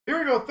Here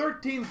we go,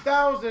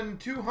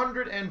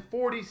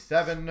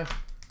 13,247.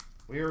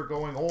 We are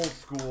going old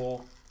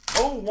school.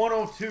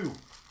 0102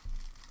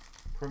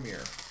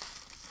 Premier.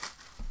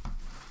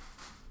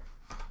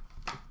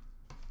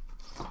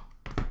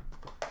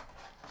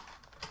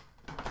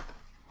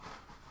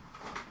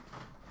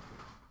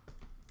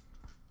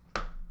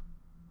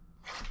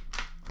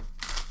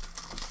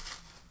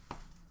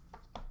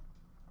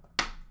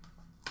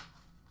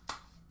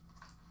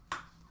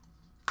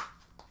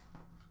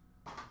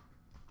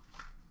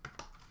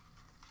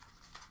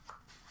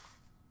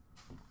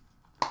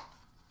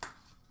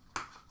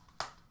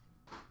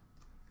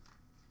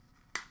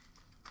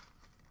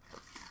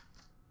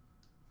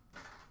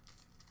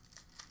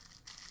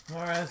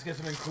 All right, let's get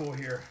something cool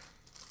here.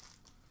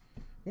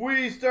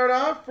 We start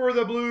off for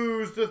the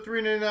Blues to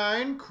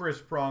 399,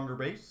 Chris Pronger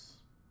base.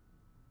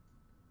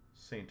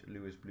 St.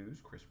 Louis Blues,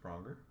 Chris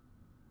Pronger.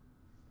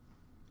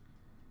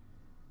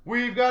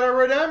 We've got a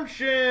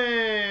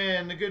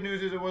redemption. The good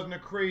news is it wasn't a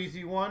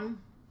crazy one.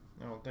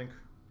 I don't think.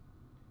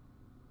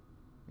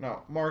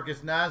 No,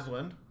 Marcus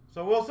Naslund.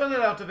 So we'll send it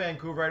out to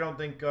Vancouver. I don't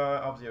think,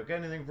 obviously, I'll get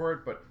anything for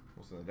it, but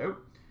we'll send it out.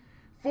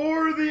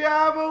 For the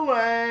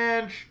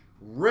Avalanche,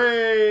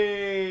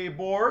 Ray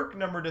Bork,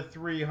 number to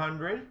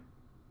 300.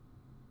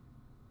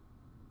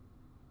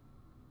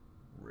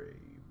 Ray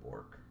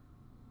Bork.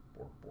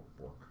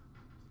 Bork.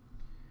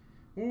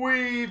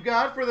 We've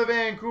got for the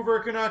Vancouver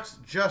Canucks,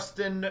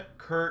 Justin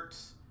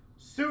Kurtz,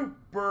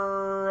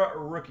 super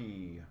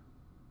rookie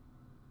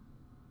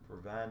for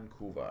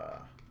Vancouver.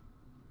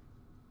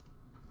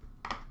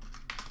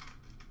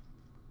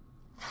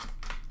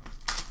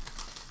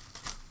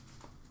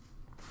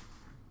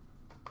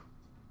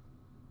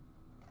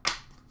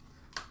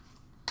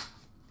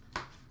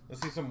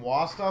 Let's see some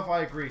WA stuff.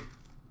 I agree.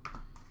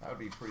 That would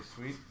be pretty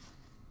sweet.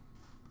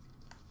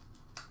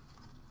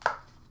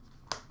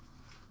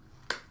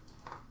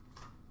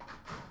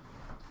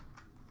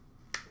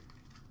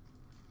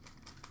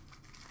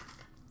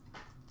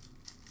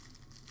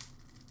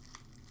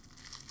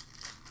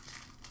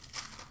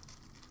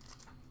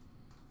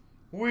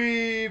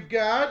 We've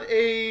got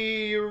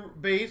a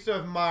base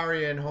of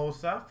Marian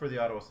Hossa for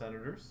the Ottawa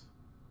Senators.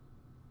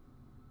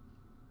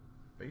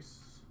 Base.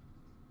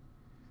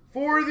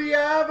 For the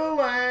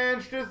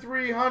Avalanche to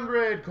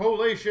 300,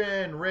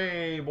 collation,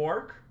 Ray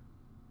Bork.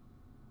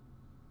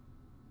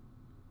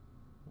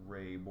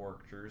 Ray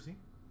Bork jersey.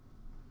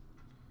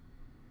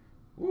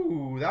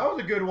 Ooh, that was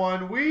a good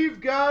one.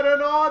 We've got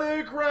an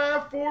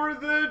autograph for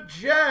the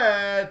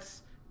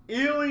Jets,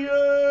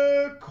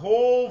 Ilya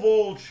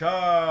Kovalchuk.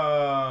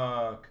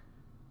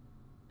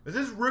 Is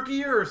this rookie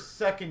year or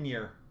second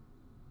year?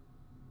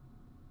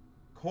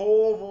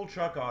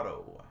 Kovalchuk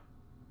auto.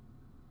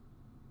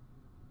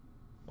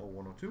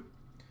 0102.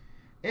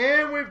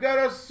 And we've got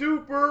a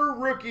super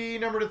rookie,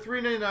 number to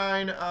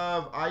 399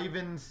 of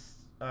Ivan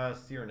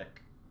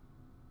Ciernik.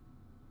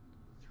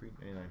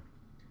 399.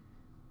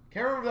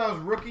 Can't remember if that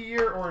was rookie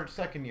year or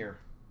second year.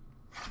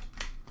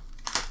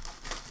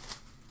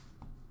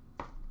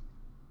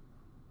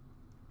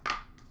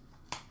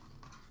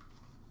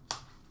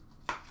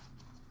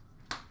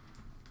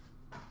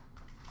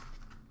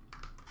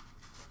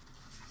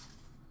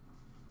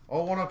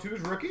 Oh, 102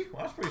 is rookie?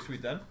 Well, that's pretty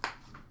sweet then.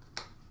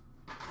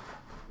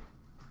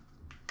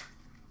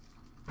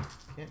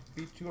 Can't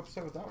be too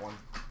upset with that one.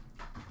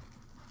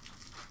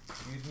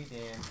 Excuse me,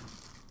 Dan.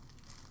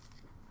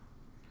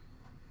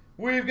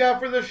 We've got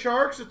for the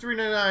Sharks a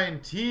 399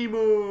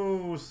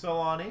 Teemu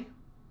Selanne.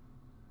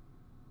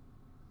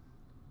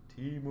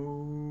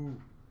 Teemu.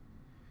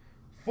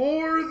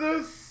 For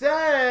the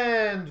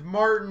Send,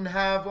 Martin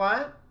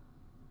Havlat.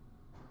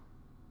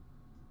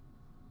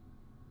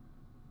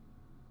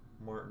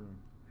 Martin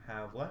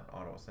Havlat,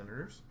 Ottawa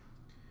Senators.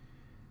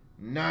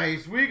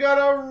 Nice. We got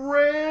a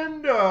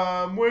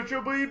random, which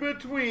will be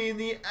between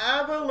the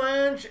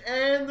Avalanche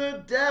and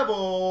the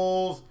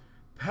Devils.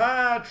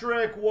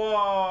 Patrick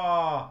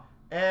Waugh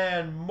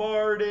and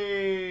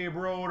Marty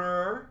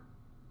Brodeur.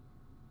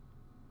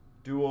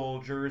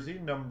 Dual jersey,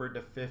 numbered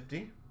to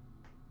 50.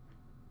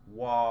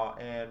 Waugh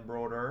and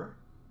Brodeur.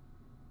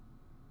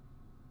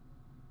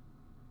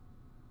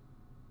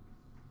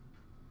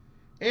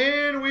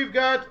 And we've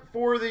got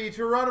for the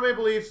Toronto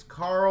Maple Leafs,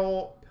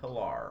 Carl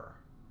Pillar.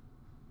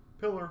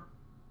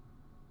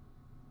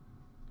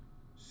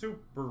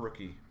 Super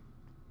rookie.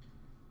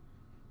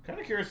 Kind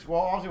of curious.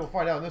 Well, obviously we'll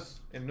find out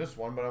in this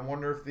one, but I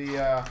wonder if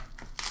the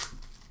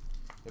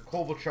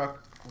Kovalchuk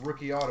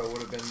rookie auto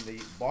would have been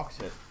the box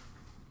hit.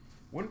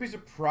 Wouldn't be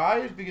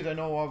surprised because I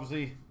know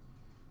obviously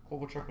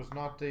Kovalchuk was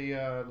not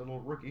a little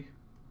rookie.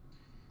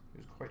 He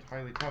was quite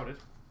highly touted.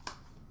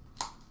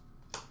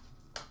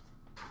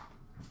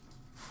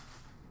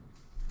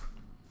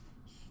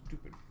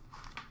 Stupid.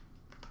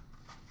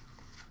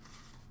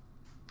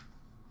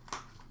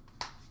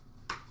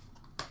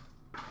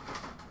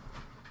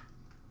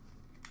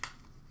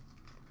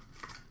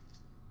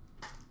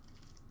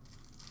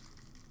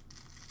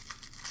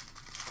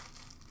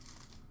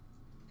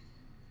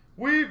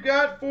 We've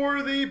got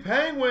for the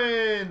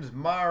Penguins,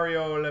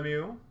 Mario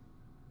Lemieux.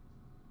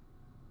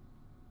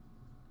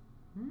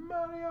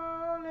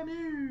 Mario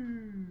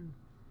Lemieux.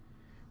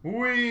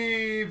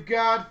 We've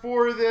got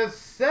for the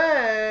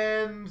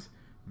Sens,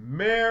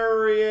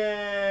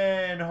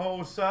 Marian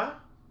Hossa.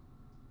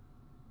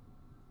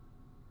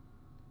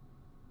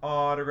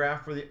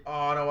 Autograph for the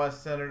Ottawa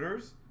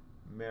Senators,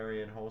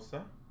 Marian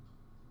Hossa.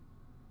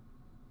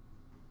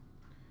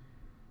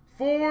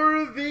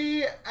 For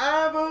the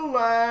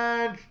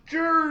Avalanche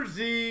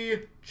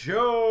jersey,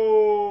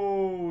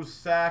 Joe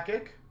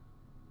Sakic.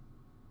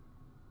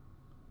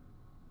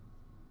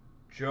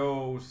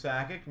 Joe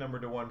Sakic, number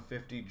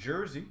 /150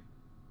 jersey.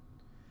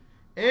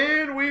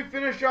 And we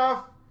finish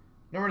off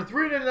number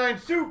 /399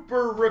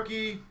 super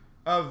rookie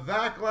of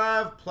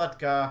Vaclav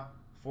Pletka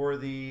for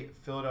the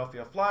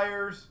Philadelphia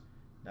Flyers.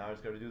 Now I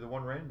just got to do the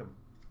one random.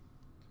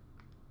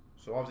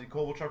 So obviously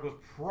Kovalchuk was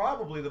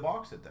probably the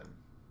box hit then.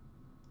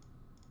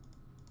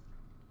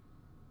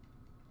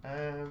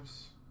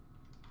 Avs,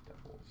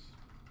 Devils.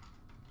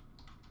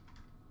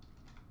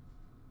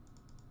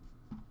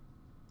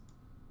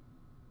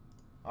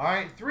 All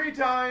right, 3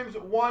 times.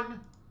 1,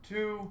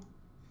 2,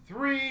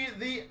 3.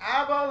 The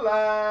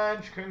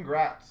Avalanche.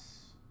 Congrats.